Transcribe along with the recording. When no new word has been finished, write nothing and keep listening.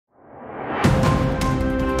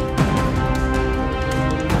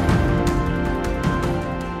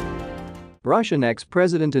Russian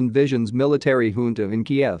ex-president envisions military junta in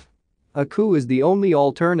Kiev. A coup is the only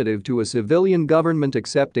alternative to a civilian government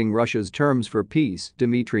accepting Russia's terms for peace,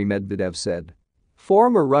 Dmitry Medvedev said.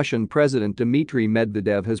 Former Russian President Dmitry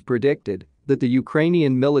Medvedev has predicted that the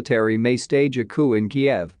Ukrainian military may stage a coup in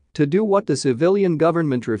Kiev to do what the civilian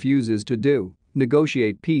government refuses to do: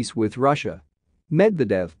 negotiate peace with Russia.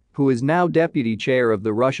 Medvedev, who is now deputy chair of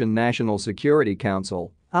the Russian National Security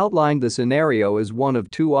Council, outlined the scenario as one of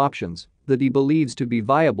two options that he believes to be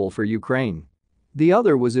viable for Ukraine. The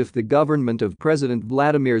other was if the government of President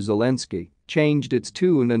Vladimir Zelensky changed its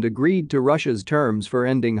tune and agreed to Russia's terms for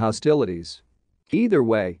ending hostilities. Either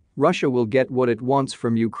way, Russia will get what it wants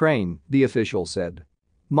from Ukraine, the official said.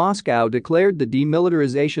 Moscow declared the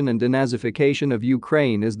demilitarization and denazification of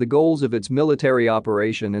Ukraine as the goals of its military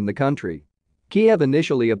operation in the country. Kiev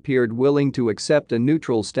initially appeared willing to accept a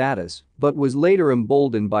neutral status but was later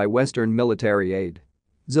emboldened by Western military aid.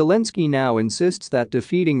 Zelensky now insists that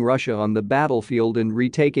defeating Russia on the battlefield and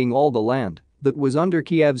retaking all the land that was under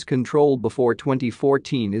Kiev's control before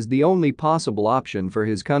 2014 is the only possible option for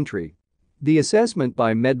his country. The assessment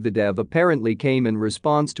by Medvedev apparently came in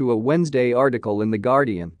response to a Wednesday article in The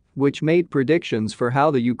Guardian, which made predictions for how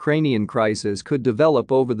the Ukrainian crisis could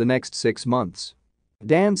develop over the next 6 months.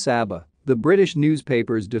 Dan Saba, the British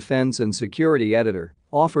newspaper's defense and security editor,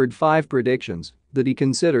 offered 5 predictions that he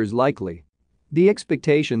considers likely. The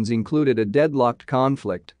expectations included a deadlocked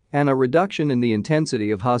conflict and a reduction in the intensity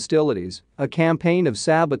of hostilities, a campaign of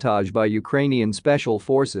sabotage by Ukrainian special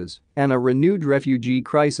forces, and a renewed refugee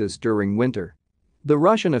crisis during winter. The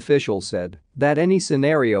Russian official said that any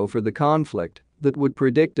scenario for the conflict that would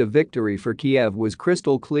predict a victory for Kiev was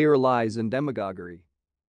crystal clear lies and demagoguery.